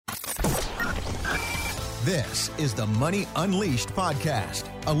This is the Money Unleashed podcast,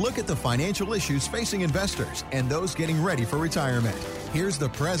 a look at the financial issues facing investors and those getting ready for retirement. Here's the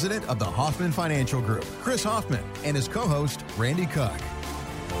president of the Hoffman Financial Group, Chris Hoffman, and his co-host, Randy Cook.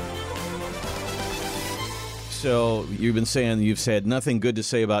 So you've said nothing good to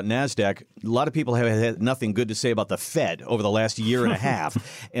say about NASDAQ. A lot of people have had nothing good to say about the Fed over the last year and a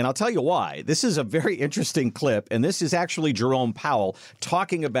half. And I'll tell you why. This is a very interesting clip, and this is actually Jerome Powell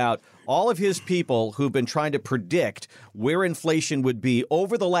talking about all of his people who've been trying to predict where inflation would be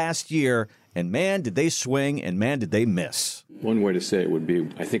over the last year. And man, did they swing, and man, did they miss. One way to say it would be,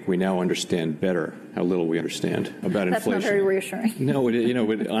 I think we now understand better how little we understand about inflation. That's not very reassuring. No,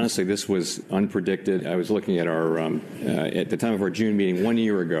 honestly, this was unpredicted. I was looking at our, at the time of our June meeting 1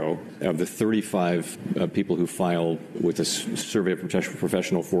 year ago, of the 35 people who filed with a survey of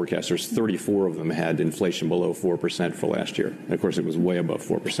professional forecasters, 34 of them had inflation below 4% for last year. And of course, it was way above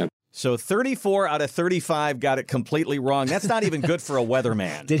 4%. So 34 out of 35 got it completely wrong. That's not even good for a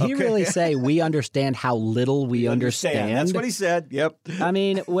weatherman. Did he really say we understand how little we understand? That's what he said. Yep. I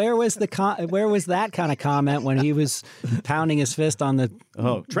mean, where was that kind of comment when he was pounding his fist on the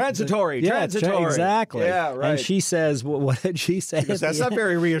transitory? Transitory. Exactly. Yeah, right. And she says, what did she say? That's not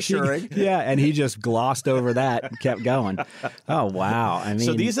very reassuring. And he just glossed over that and kept going. Oh, wow. I mean,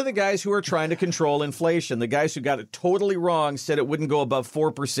 so these are the guys who are trying to control inflation. The guys who got it totally wrong said it wouldn't go above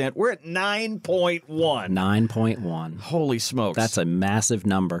 4%. We're at 9.1. 9.1. Holy smokes. That's a massive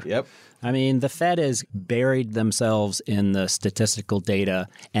number. Yep. I mean, the Fed has buried themselves in the statistical data,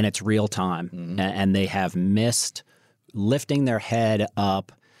 and it's real time. Mm-hmm. And they have missed lifting their head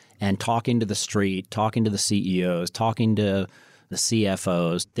up and talking to the street, talking to the CEOs, talking to the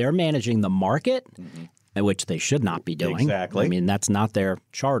CFOs. They're managing the market, which they should not be doing. Exactly. I mean, that's not their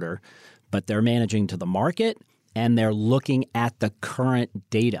charter. But they're managing to the market, and they're looking at the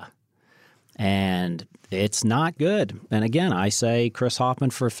current data. And it's not good. And again, I say Chris Hoffman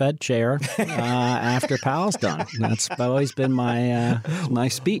for Fed chair after Powell's done. That's always been my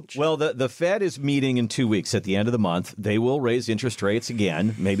speech. Well, the Fed is meeting in 2 weeks at the end of the month. They will raise interest rates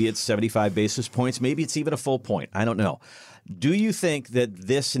again. Maybe it's 75 basis points. Maybe it's even a full point. I don't know. Do you think that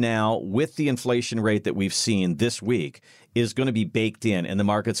this now, with the inflation rate that we've seen this week, is going to be baked in and the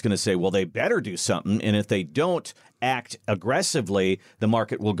market's going to say, well, they better do something. And if they don't act aggressively, the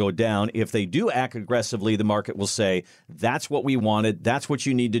market will go down. If they do act aggressively, the market will say, that's what we wanted. That's what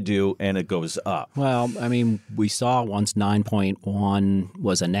you need to do. And it goes up. Well, I mean, we saw once 9.1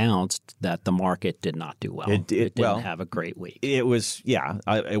 was announced that the market did not do well. It didn't have a great week. It was,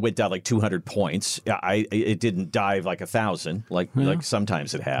 it went down like 200 points. It didn't dive like 1,000 like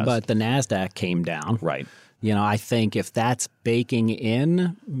sometimes it has. But the NASDAQ came down. Right. You know, I think if that's baking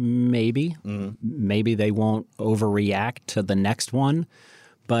in, maybe they won't overreact to the next one.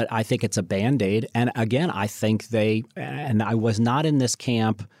 But I think it's a Band-Aid. And again, I think and I was not in this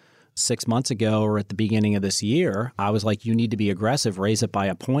camp 6 months ago or at the beginning of this year. I was like, you need to be aggressive, raise it by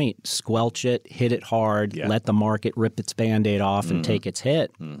a point, squelch it, hit it hard, let the market rip its Band-Aid off and take its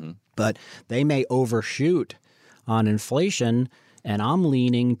hit. Mm-hmm. But they may overshoot on inflation. And I'm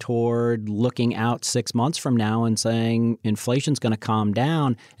leaning toward looking out 6 months from now and saying inflation's going to calm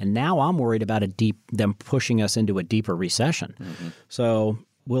down. And now I'm worried about them pushing us into a deeper recession. Mm-hmm. So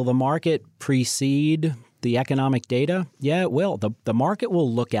will the market precede the economic data? Yeah, it will. The market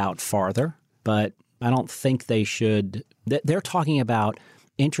will look out farther, but I don't think they should. They're talking about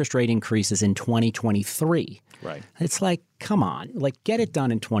interest rate increases in 2023. Right. It's like, come on, get it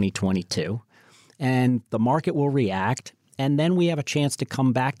done in 2022 and the market will react. And then we have a chance to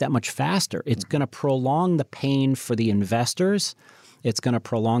come back that much faster. It's going to prolong the pain for the investors. It's going to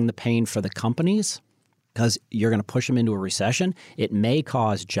prolong the pain for the companies because you're going to push them into a recession. It may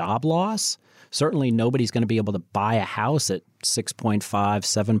cause job loss. Certainly nobody's going to be able to buy a house at 6.5,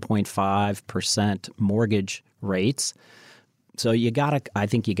 7.5% mortgage rates. So I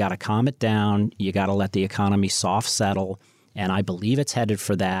think you got to calm it down. You got to let the economy soft settle. And I believe it's headed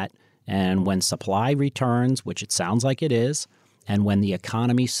for that. And when supply returns, which it sounds like it is, and when the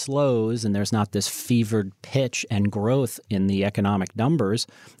economy slows and there's not this fevered pitch and growth in the economic numbers,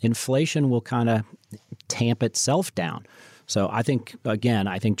 inflation will kind of tamp itself down. So I think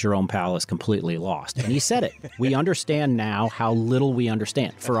Jerome Powell is completely lost. And he said it. We understand now how little we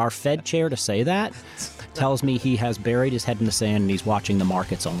understand. For our Fed chair to say that tells me he has buried his head in the sand and he's watching the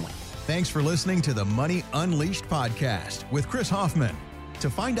markets only. Thanks for listening to the Money Unleashed podcast with Chris Hoffman. To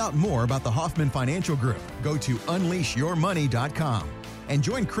find out more about the Hoffman Financial Group, go to unleashyourmoney.com and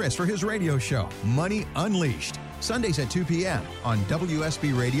join Chris for his radio show, Money Unleashed, Sundays at 2 p.m. on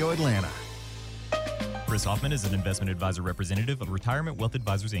WSB Radio Atlanta. Chris Hoffman is an investment advisor representative of Retirement Wealth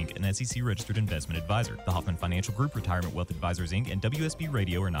Advisors, Inc., an SEC-registered investment advisor. The Hoffman Financial Group, Retirement Wealth Advisors, Inc., and WSB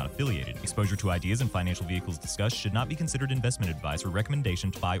Radio are not affiliated. Exposure to ideas and financial vehicles discussed should not be considered investment advice or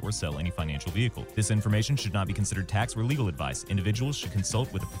recommendation to buy or sell any financial vehicle. This information should not be considered tax or legal advice. Individuals should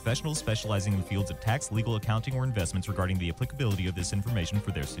consult with a professional specializing in the fields of tax, legal, accounting, or investments regarding the applicability of this information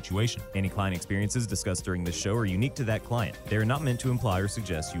for their situation. Any client experiences discussed during this show are unique to that client. They are not meant to imply or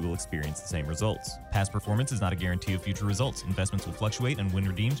suggest you will experience the same results. Past performance is not a guarantee of future results. Investments will fluctuate, and when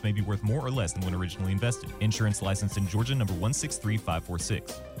redeemed may be worth more or less than when originally invested. Insurance licensed in Georgia, number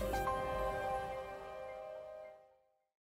 163546.